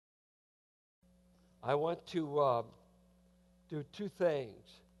I want to do two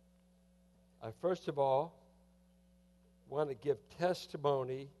things. I first of all want to give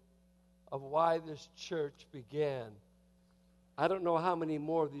testimony of why this church began. I don't know how many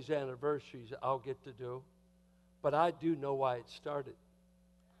more of these anniversaries I'll get to do, but I do know why it started.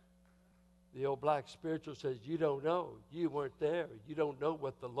 The old black spiritual says, you don't know. You weren't there. You don't know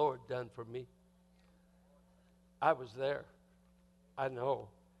what the Lord done for me. I was there. I know.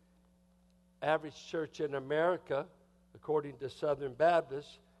 Average church in America, according to Southern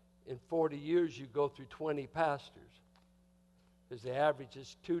Baptists, in 40 years you go through 20 pastors. Because the average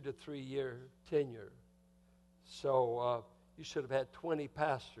is 2 to 3 year tenure. So you should have had 20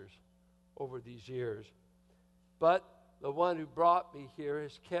 pastors over these years. But the one who brought me here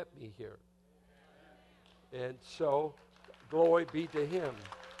has kept me here. And so, glory be to him.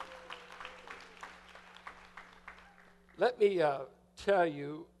 Let me tell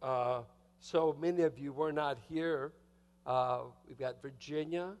you, so many of you were not here. We've got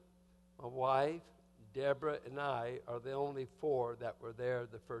Virginia, my wife, Deborah, and I are the only four that were there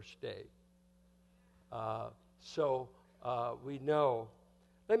the first day. So we know.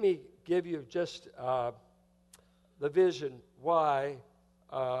 Let me give you just the vision why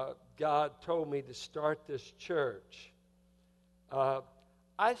God told me to start this church.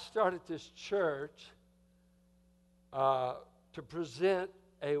 I started this church to present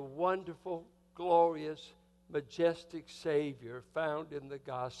a wonderful, glorious, majestic Savior found in the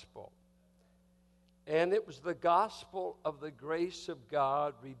gospel. And it was the gospel of the grace of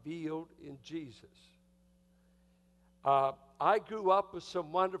God revealed in Jesus. I grew up with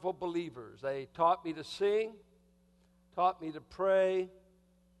some wonderful believers. They taught me to sing, taught me to pray,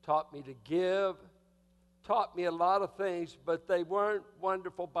 taught me to give, taught me a lot of things, but they weren't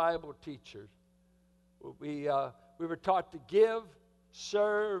wonderful Bible teachers. We were taught to give,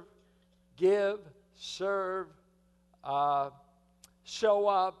 serve, show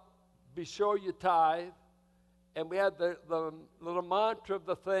up, be sure you tithe, and we had the little mantra of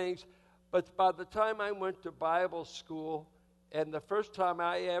the things. But by the time I went to Bible school, and the first time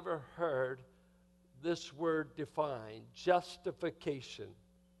I ever heard this word defined, justification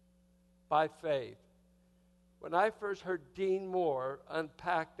by faith. When I first heard Dean Moore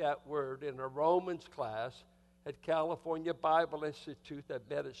unpack that word in a Romans class at California Bible Institute that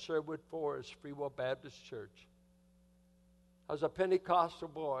met at Sherwood Forest Free Will Baptist Church. I was a Pentecostal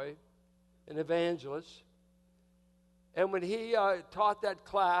boy, an evangelist. And when he taught that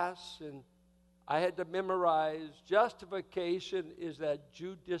class, and I had to memorize, justification is that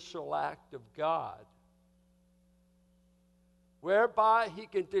judicial act of God, whereby he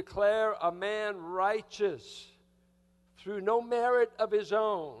can declare a man righteous through no merit of his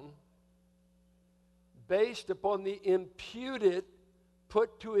own, based upon the imputed,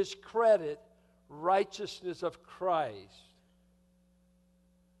 put to his credit, righteousness of Christ.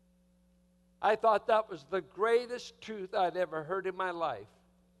 I thought that was the greatest truth I'd ever heard in my life.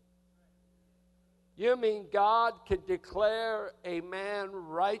 You mean God can declare a man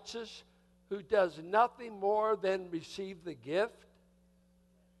righteous who does nothing more than receive the gift?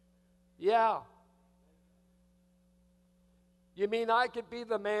 Yeah. You mean I could be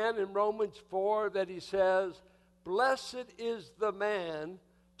the man in Romans 4 that he says, blessed is the man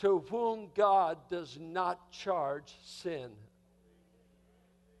to whom God does not charge sin.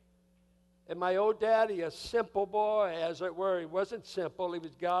 And my old daddy, a simple boy, as it were, he wasn't simple, he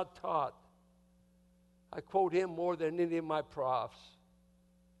was God taught. I quote him more than any of my profs.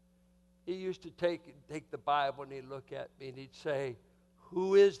 He used to take the Bible and he'd look at me and he'd say,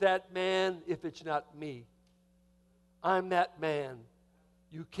 who is that man if it's not me? I'm that man.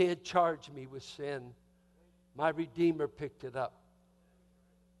 You can't charge me with sin. My Redeemer picked it up.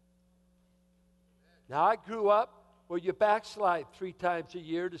 Now, I grew up where you backslide 3 times a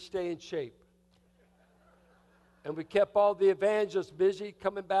year to stay in shape. And we kept all the evangelists busy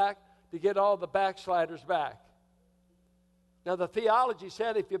coming back to get all the backsliders back. Now, the theology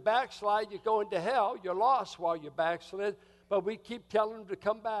said if you backslide, you go into hell. You're lost while you backslid. But we keep telling them to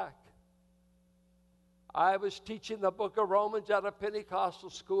come back. I was teaching the book of Romans at a Pentecostal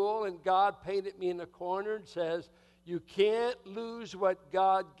school, and God painted me in a corner and says, you can't lose what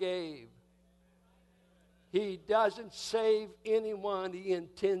God gave. He doesn't save anyone he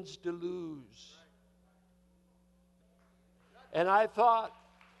intends to lose. And I thought,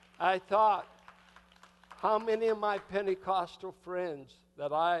 how many of my Pentecostal friends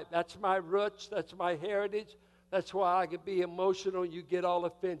that's my roots, that's my heritage, that's why I could be emotional and you get all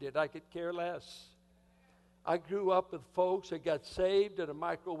offended. I could care less. I grew up with folks that got saved in a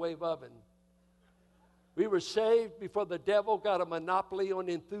microwave oven. We were saved before the devil got a monopoly on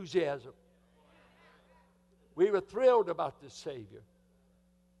enthusiasm. We were thrilled about this Savior.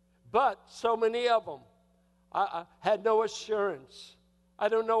 But so many of them, I had no assurance. I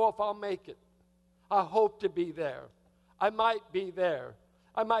don't know if I'll make it. I hope to be there. I might be there.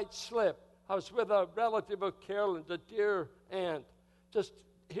 I might slip. I was with a relative of Carolyn's, a dear aunt, just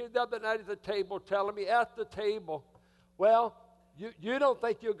here the other night at the table telling me at the table, well, you don't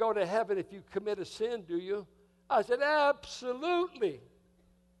think you'll go to heaven if you commit a sin, do you? I said, absolutely.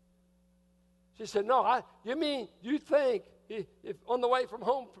 She said, no, you mean you think if on the way from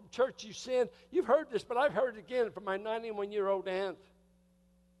home from church you sin? You've heard this, but I've heard it again from my 91-year-old aunt.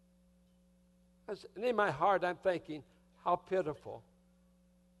 And in my heart, I'm thinking, how pitiful.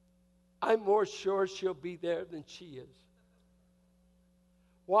 I'm more sure she'll be there than she is.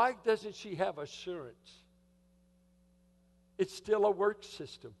 Why doesn't she have assurance? It's still a work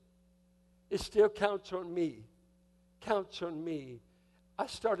system. It still counts on me. Counts on me. I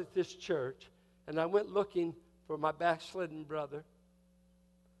started this church, and I went looking for my backslidden brother.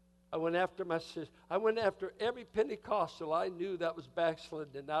 I went after my sister. I went after every Pentecostal I knew that was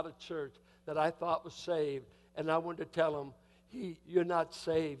backslidden and out of church that I thought was saved. And I wanted to tell him, you're not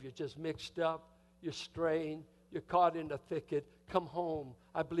saved. You're just mixed up. You're straying. You're caught in a thicket. Come home.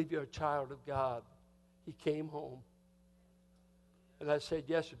 I believe you're a child of God. He came home. And I said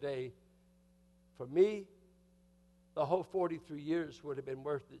yesterday, for me, the whole 43 years would have been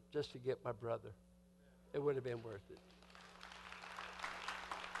worth it just to get my brother. It would have been worth it.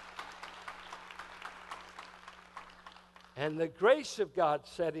 And the grace of God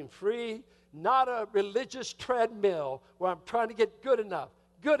set him free, not a religious treadmill where I'm trying to get good enough,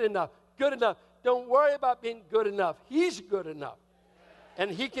 good enough, good enough. Don't worry about being good enough. He's good enough.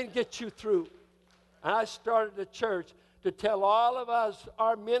 And he can get you through. And I started a church to tell all of us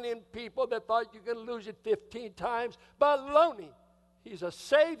Arminian people that thought you could lose it 15 times. Baloney. He's a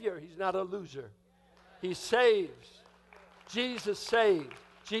savior. He's not a loser. He saves. Jesus saves.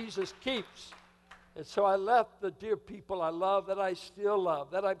 Jesus keeps. And so I left the dear people I love, that I still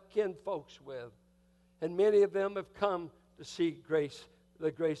love, that I've kin folks with. And many of them have come to see grace,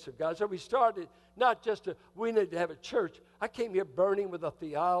 the grace of God. So we started not just we need to have a church. I came here burning with a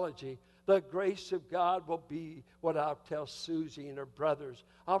theology. The grace of God will be what I'll tell Susie and her brothers.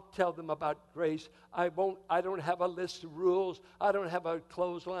 I'll tell them about grace. I don't have a list of rules. I don't have a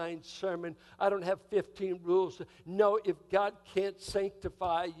clothesline sermon. I don't have 15 rules. No, if God can't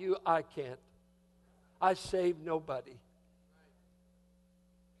sanctify you, I can't. I saved nobody.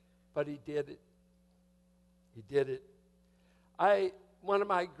 But he did it. He did it. One of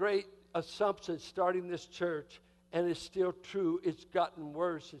my great assumptions starting this church, and it's still true, it's gotten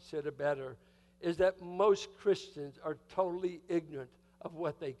worse instead of better, is that most Christians are totally ignorant of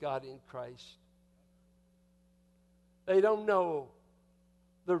what they got in Christ. They don't know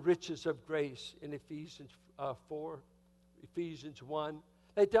the riches of grace in Ephesians 4, Ephesians 1.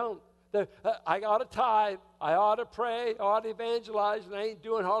 They don't. I ought to tithe, I ought to pray, I ought to evangelize, and I ain't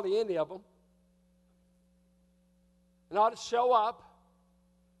doing hardly any of them. And I ought to show up,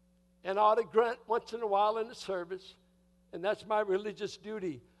 and I ought to grunt once in a while in the service, and that's my religious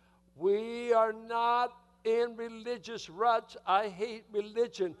duty. We are not in religious ruts. I hate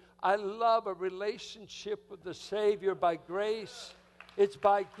religion. I love a relationship with the Savior by grace. It's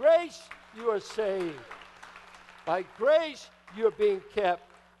by grace you are saved. By grace you are being kept.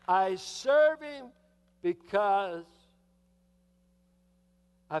 I serve him because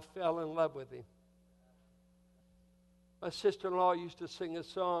I fell in love with him. My sister-in-law used to sing a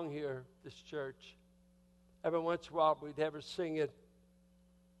song here at this church. Every once in a while we'd have her sing it.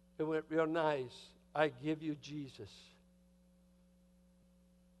 It went real nice. I give you Jesus.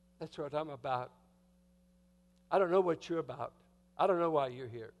 That's what I'm about. I don't know what you're about. I don't know why you're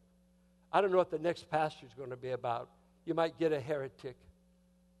here. I don't know what the next pastor is going to be about. You might get a heretic.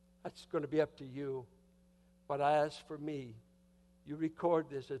 That's going to be up to you. But I ask for me. You record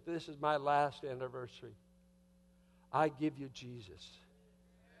this. If this is my last anniversary, I give you Jesus.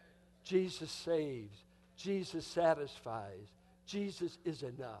 Jesus saves. Jesus satisfies. Jesus is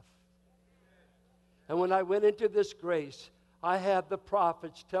enough. And when I went into this grace, I had the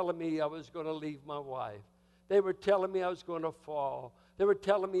prophets telling me I was going to leave my wife. They were telling me I was going to fall. They were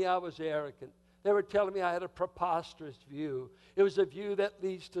telling me I was arrogant. They were telling me I had a preposterous view. It was a view that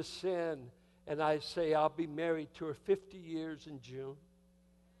leads to sin. And I say, I'll be married to her 50 years in June.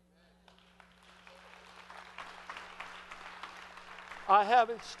 I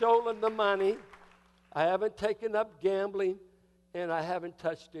haven't stolen the money. I haven't taken up gambling. And I haven't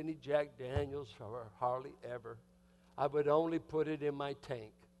touched any Jack Daniels or hardly ever. I would only put it in my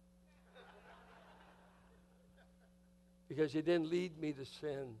tank. Because he didn't lead me to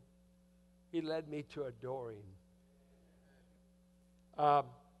sin. He led me to adore Him.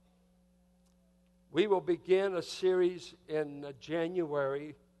 We will begin a series in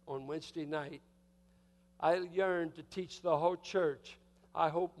January on Wednesday night. I yearn to teach the whole church. I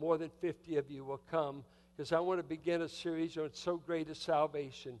hope more than 50 of you will come, because I want to begin a series on so great a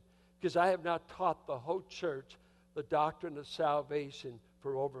salvation, because I have not taught the whole church the doctrine of salvation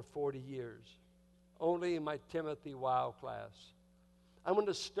for over 40 years, only in my Timothy Wow class. I'm going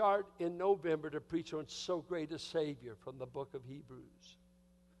to start in November to preach on so great a Savior from the book of Hebrews.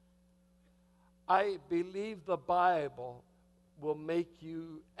 I believe the Bible will make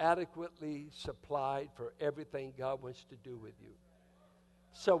you adequately supplied for everything God wants to do with you.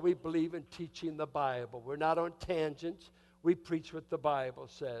 So we believe in teaching the Bible. We're not on tangents. We preach what the Bible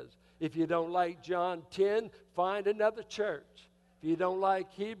says. If you don't like John 10, find another church. If you don't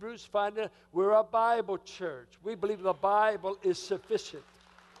like Hebrews, we're a Bible church. We believe the Bible is sufficient.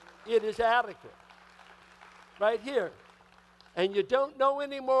 It is adequate. Right here. And you don't know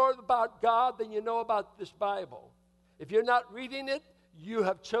any more about God than you know about this Bible. If you're not reading it, you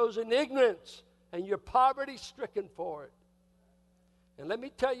have chosen ignorance, and you're poverty-stricken for it. And let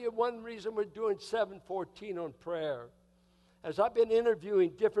me tell you one reason we're doing 714 on prayer. As I've been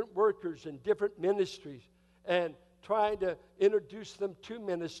interviewing different workers in different ministries and trying to introduce them to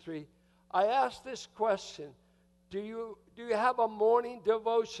ministry, I asked this question: do you have a morning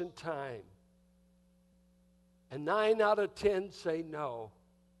devotion time? And 9 out of 10 say no.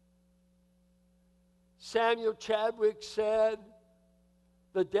 Samuel Chadwick said,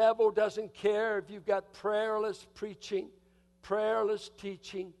 the devil doesn't care if you've got prayerless preaching, prayerless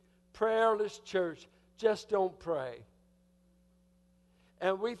teaching, prayerless church. Just don't pray.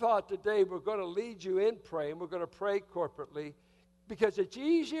 And we thought today we're going to lead you in praying. We're going to pray corporately, because it's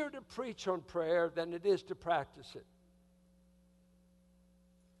easier to preach on prayer than it is to practice it.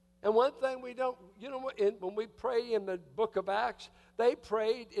 And one thing we don't, when we pray in the book of Acts, they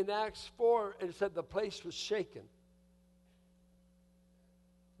prayed in Acts 4 and it said the place was shaken.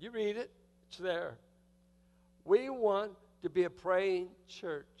 You read it, it's there. We want to be a praying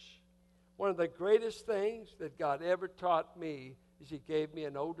church. One of the greatest things that God ever taught me is He gave me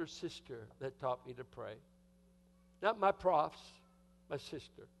an older sister that taught me to pray. Not my profs, my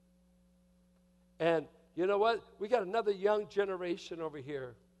sister. And you know what? We got another young generation over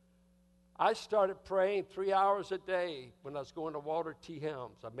here. I started praying 3 hours a day when I was going to Walter T.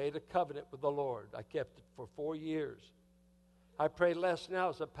 Helms. I made a covenant with the Lord. I kept it for 4 years. I pray less now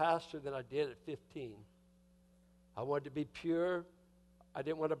as a pastor than I did at 15. I wanted to be pure. I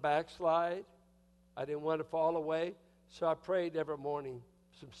didn't want to backslide. I didn't want to fall away. So I prayed every morning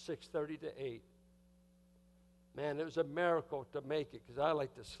from 6:30 to 8. Man, it was a miracle to make it, because I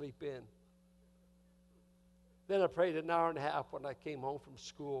like to sleep in. Then I prayed an hour and a half when I came home from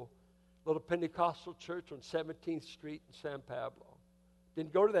school. Little Pentecostal church on 17th Street in San Pablo.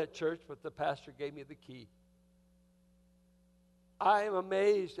 Didn't go to that church, but the pastor gave me the key. I am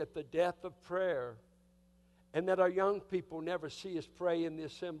amazed at the depth of prayer, and that our young people never see us pray in the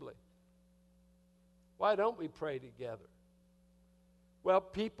assembly. Why don't we pray together? Well,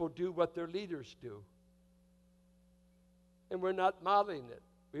 people do what their leaders do. And we're not modeling it.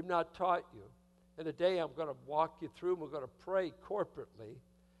 We've not taught you. And today I'm going to walk you through, and we're going to pray corporately.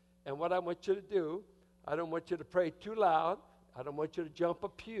 And what I want you to do, I don't want you to pray too loud. I don't want you to jump a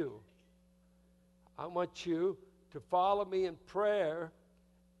pew. I want you to follow me in prayer.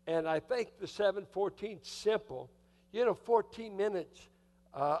 And I think the 7:14 is simple. 14 minutes.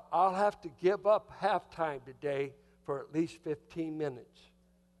 I'll have to give up halftime today for at least 15 minutes.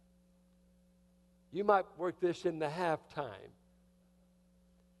 You might work this in the halftime.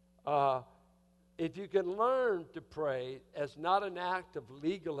 If you can learn to pray as not an act of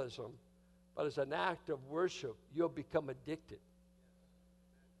legalism, but as an act of worship, you'll become addicted.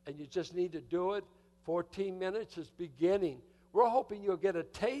 And you just need to do it. 14 minutes is beginning. We're hoping you'll get a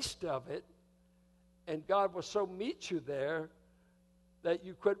taste of it, and God will so meet you there that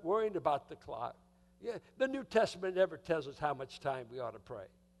you quit worrying about the clock. Yeah, the New Testament never tells us how much time we ought to pray.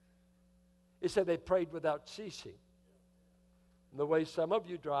 It said they prayed without ceasing. And the way some of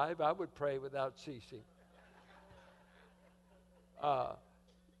you drive, I would pray without ceasing.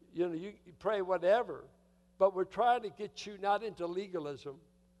 You pray whatever, but we're trying to get you not into legalism,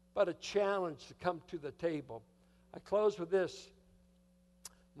 but a challenge to come to the table. I close with this.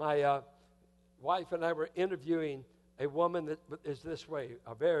 My wife and I were interviewing a woman that is this way,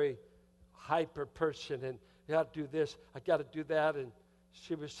 a very hyper person, and you got to do this, I got to do that, and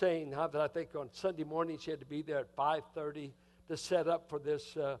she was saying how that I think on Sunday morning she had to be there at 5:30 to set up for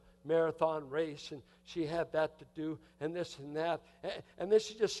this marathon race, and she had that to do, and this and that. And then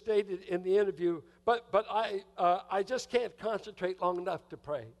she just stated in the interview, but I just can't concentrate long enough to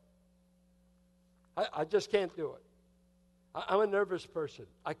pray. I just can't do it. I'm a nervous person.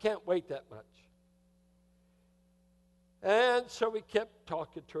 I can't wait that much. And so we kept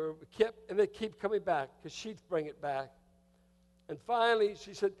talking to her. And they keep coming back because she'd bring it back. And finally,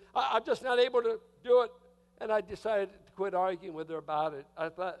 she said, I'm just not able to do it. And I decided to quit arguing with her about it.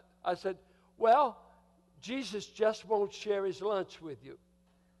 I said, well, Jesus just won't share his lunch with you.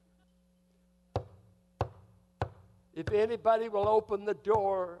 If anybody will open the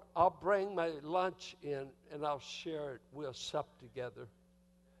door, I'll bring my lunch in and I'll share it. We'll sup together.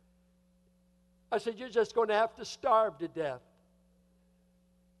 I said, you're just going to have to starve to death.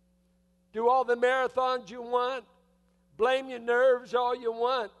 Do all the marathons you want. Blame your nerves all you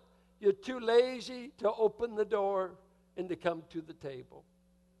want. You're too lazy to open the door and to come to the table.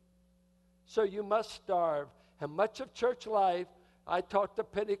 So you must starve. And much of church life, I talk to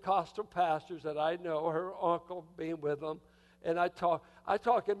Pentecostal pastors that I know, her uncle being with them, and I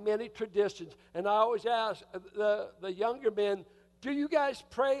talk in many traditions, and I always ask the younger men, do you guys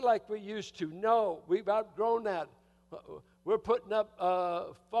pray like we used to? No, we've outgrown that. We're putting up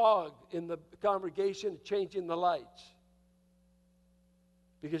fog in the congregation, changing the lights,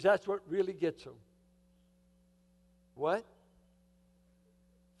 because that's what really gets them. What?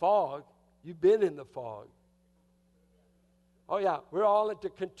 Fog? You've been in the fog. Oh, yeah, we're all into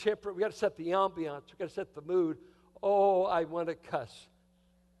contemporary. We got to set the ambiance. We got to set the mood. Oh, I want to cuss.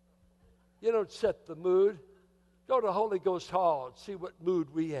 You don't set the mood. Go to Holy Ghost Hall and see what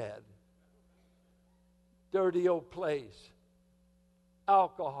mood we had. Dirty old place.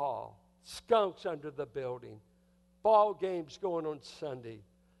 Alcohol. Skunks under the building. Ball games going on Sunday.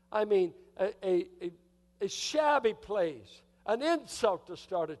 I mean, a shabby place. An insult to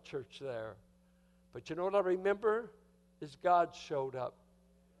start a church there. But you know what I remember? Is God showed up.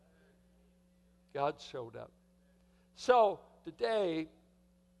 God showed up. So today,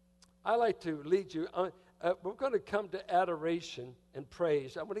 I like to lead you. We're going to come to adoration and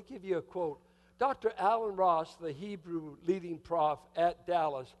praise. I'm going to give you a quote. Dr. Alan Ross, the Hebrew leading prof at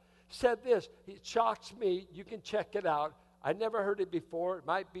Dallas, said this. It shocks me. You can check it out. I never heard it before. It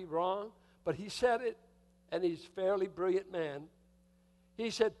might be wrong, but he said it, and he's a fairly brilliant man. He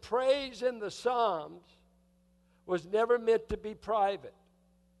said, praise in the Psalms was never meant to be private.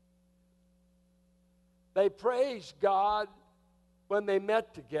 They praised God when they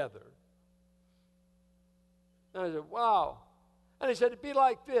met together. And I said, wow. And he said, it'd be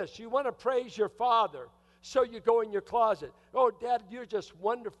like this. You want to praise your father, so you go in your closet. Oh, Dad, you're just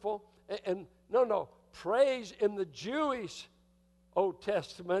wonderful. And no. Praise in the Jewish Old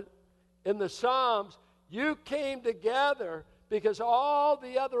Testament, in the Psalms, you came together because all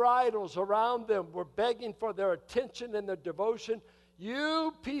the other idols around them were begging for their attention and their devotion.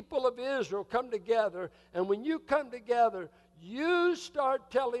 You people of Israel come together, and when you come together, you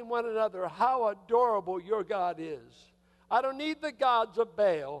start telling one another how adorable your God is. I don't need the gods of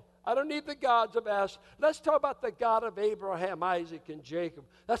Baal. I don't need the gods of Ash. Let's talk about the God of Abraham, Isaac, and Jacob.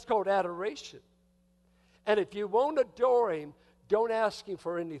 That's called adoration. And if you won't adore him, don't ask him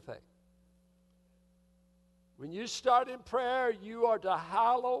for anything. When you start in prayer, you are to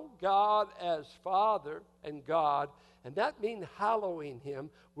hallow God as Father and God, and that means hallowing him.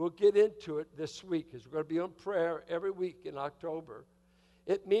 We'll get into it this week because we're going to be on prayer every week in October.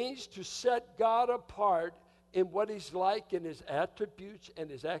 It means to set God apart in what he's like in his attributes and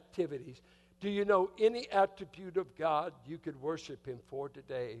his activities. Do you know any attribute of God you could worship him for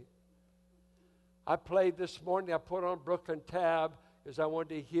today? I played this morning, I put on Brooklyn Tab because I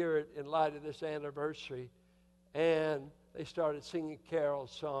wanted to hear it in light of this anniversary. And they started singing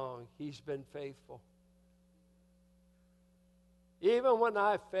Carol's song, He's Been Faithful. Even when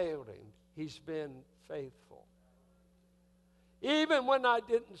I failed him, he's been faithful. Even when I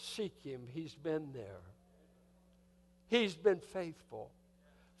didn't seek him, he's been there. He's been faithful.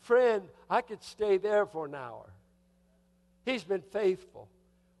 Friend, I could stay there for an hour. He's been faithful.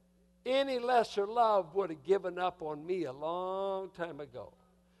 Any lesser love would have given up on me a long time ago.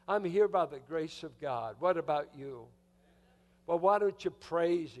 I'm here by the grace of God. What about you? Well, why don't you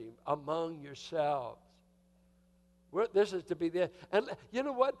praise him among yourselves? This is to be there. And you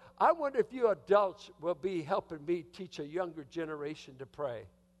know what? I wonder if you adults will be helping me teach a younger generation to pray.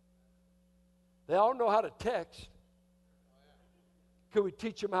 They all know how to text. Could we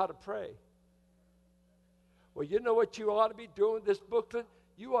teach them how to pray? Well, you know what you ought to be doing with this booklet?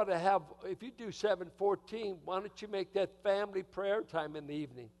 You ought to have, if you do 714, why don't you make that family prayer time in the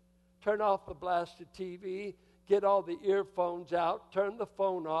evening? Turn off the blasted TV, get all the earphones out, turn the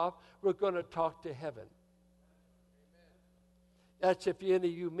phone off. We're going to talk to heaven. That's if any of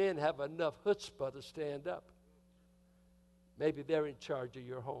you men have enough chutzpah to stand up. Maybe they're in charge of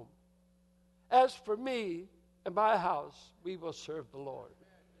your home. As for me and my house, we will serve the Lord.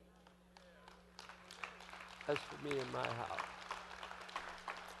 As for me and my house.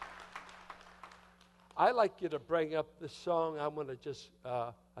 I'd like you to bring up this song. I'm going to just,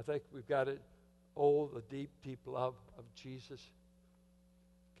 I think we've got it, Oh, the Deep, Deep Love of Jesus.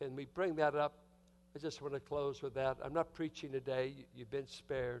 Can we bring that up? I just want to close with that. I'm not preaching today. You've been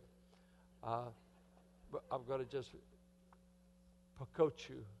spared. But I'm going to just quote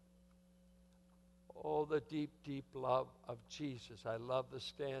you. Oh, the deep, deep love of Jesus. I love the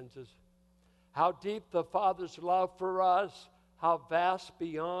stanzas. How deep the Father's love for us, how vast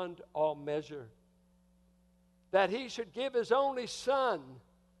beyond all measure. That he should give his only Son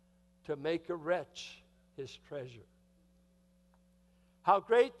to make a wretch his treasure. How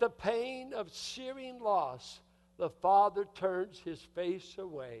great the pain of searing loss, the Father turns his face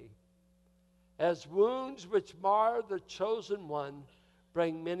away. As wounds which mar the chosen one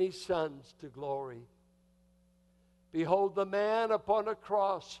bring many sons to glory. Behold the man upon a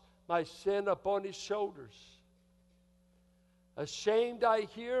cross, my sin upon his shoulders. Ashamed I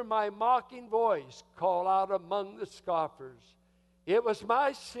hear my mocking voice call out among the scoffers. It was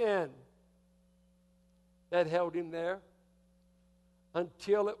my sin that held him there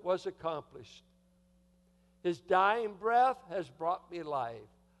until it was accomplished. His dying breath has brought me life.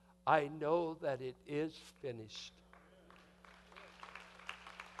 I know that it is finished.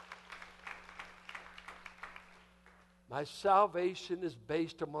 My salvation is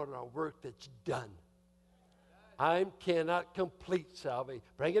based upon a work that's done. I cannot complete salvation.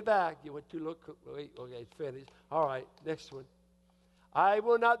 Bring it back. You went too low. Wait, okay, it's finished. All right, next one. I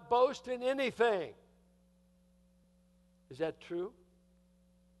will not boast in anything. Is that true?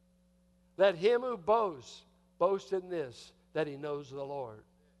 Let him who boasts, boast in this, that he knows the Lord.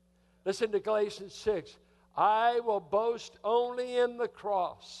 Listen to Galatians 6. I will boast only in the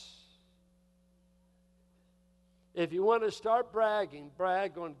cross. If you want to start bragging,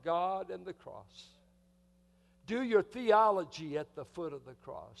 brag on God and the cross. Do your theology at the foot of the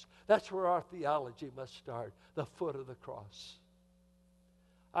cross. That's where our theology must start, the foot of the cross.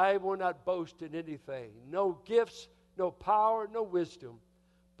 I will not boast in anything, no gifts, no power, no wisdom,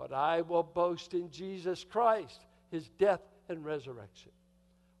 but I will boast in Jesus Christ, his death and resurrection.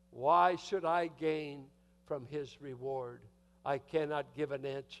 Why should I gain from his reward? I cannot give an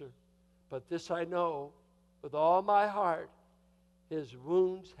answer, but this I know with all my heart, his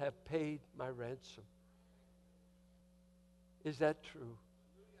wounds have paid my ransom. Is that true?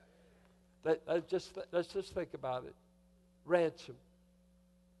 Let's just think about it. Ransom.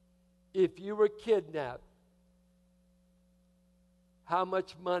 If you were kidnapped, how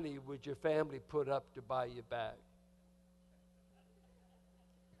much money would your family put up to buy you back?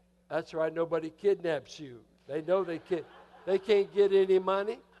 That's right, nobody kidnaps you. They know they can't get any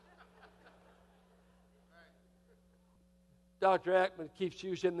money. Dr. Ackman keeps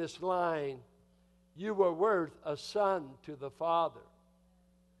using this line, you were worth a son to the Father.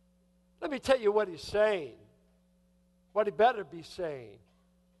 Let me tell you what he's saying, what he better be saying.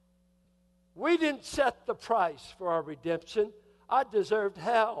 We didn't set the price for our redemption. I deserved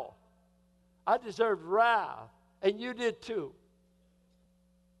hell. I deserved wrath, and you did too.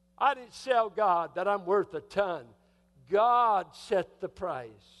 I didn't sell God that I'm worth a ton. God set the price.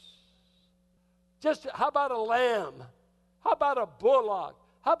 Just how about a lamb? How about a bullock?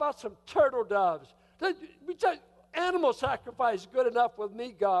 How about some turtle doves? Animal sacrifice is good enough with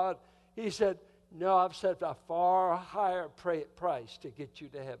me, God. He said, no, I've set a far higher price to get you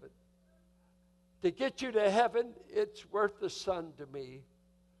to heaven. To get you to heaven, it's worth the son to me.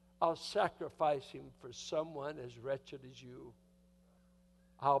 I'll sacrifice him for someone as wretched as you.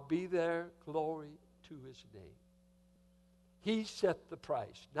 I'll be there, glory to his name. He set the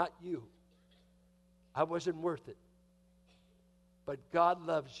price, not you. I wasn't worth it. But God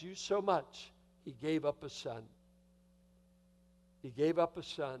loves you so much, he gave up a son. He gave up a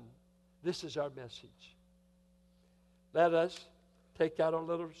son. This is our message. Let us take out a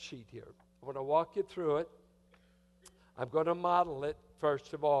little sheet here. I want to walk you through it. I'm going to model it,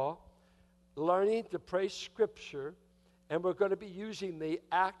 first of all. Learning to pray Scripture. And we're going to be using the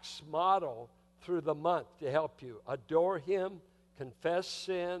Acts model through the month to help you. Adore him, confess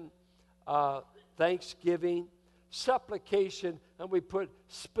sin, thanksgiving, supplication, and we put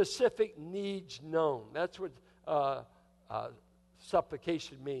specific needs known. That's what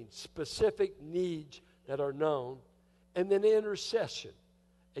supplication means, specific needs that are known. And then intercession.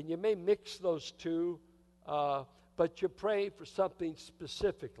 And you may mix those two but you're praying for something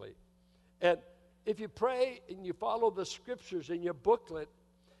specifically. And if you pray and you follow the scriptures in your booklet,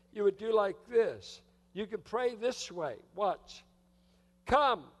 you would do like this. You can pray this way. Watch.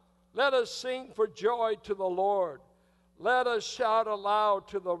 Come, let us sing for joy to the Lord. Let us shout aloud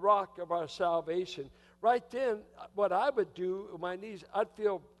to the rock of our salvation. Right then, what I would do on my knees, I'd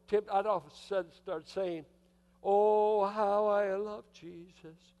feel tempted. I'd often start saying, oh, how I love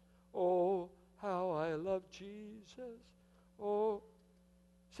Jesus. Oh, how I love Jesus. Oh.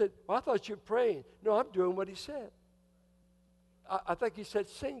 He said, well, I thought you were praying. No, I'm doing what he said. I think he said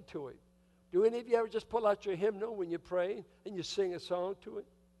sing to him. Do any of you ever just pull out your hymnal when you're praying and you sing a song to him?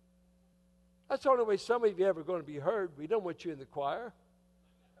 That's the only way some of you are ever going to be heard. We don't want you in the choir.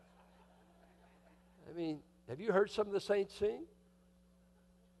 I mean, have you heard some of the saints sing?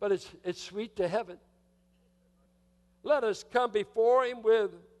 But it's sweet to heaven. Let us come before him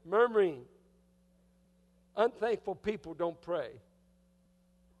with murmuring. Unthankful people don't pray.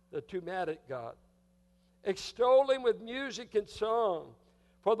 They're too mad at God. Extol him with music and song.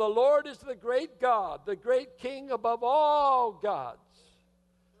 For the Lord is the great God, the great King above all gods.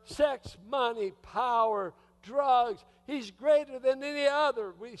 Sex, money, power, drugs. He's greater than any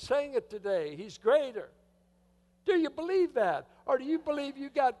other. We sang it today. He's greater. Do you believe that? Or do you believe you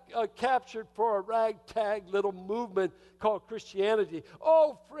got captured for a ragtag little movement called Christianity?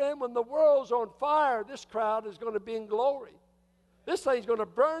 Oh, friend, when the world's on fire, this crowd is going to be in glory. This thing's going to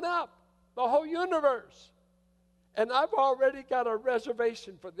burn up the whole universe. And I've already got a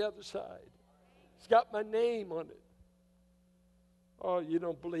reservation for the other side. It's got my name on it. Oh, you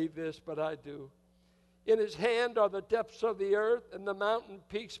don't believe this, but I do. In his hand are the depths of the earth, and the mountain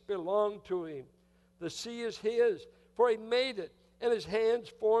peaks belong to him. The sea is his, for he made it, and his hands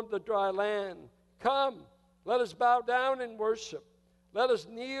formed the dry land. Come, let us bow down and worship. Let us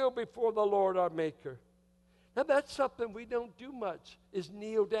kneel before the Lord our Maker. Now that's something we don't do much, is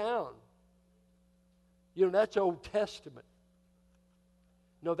kneel down. You know, that's Old Testament.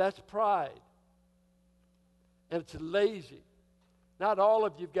 No, that's pride. And it's lazy. Not all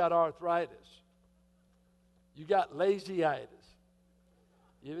of you've got arthritis. You got lazyitis.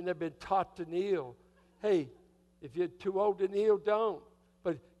 You've never been taught to kneel. Hey, if you're too old to kneel, don't.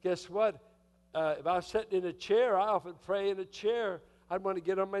 But guess what? If I was sitting in a chair, I often pray in a chair. I'd want to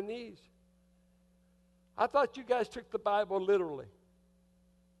get on my knees. I thought you guys took the Bible literally.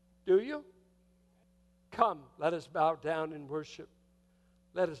 Do you? Come, let us bow down and worship.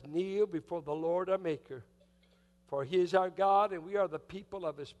 Let us kneel before the Lord our Maker. For he is our God, and we are the people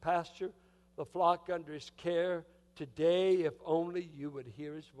of his pasture, the flock under his care. Today, if only you would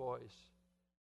hear his voice.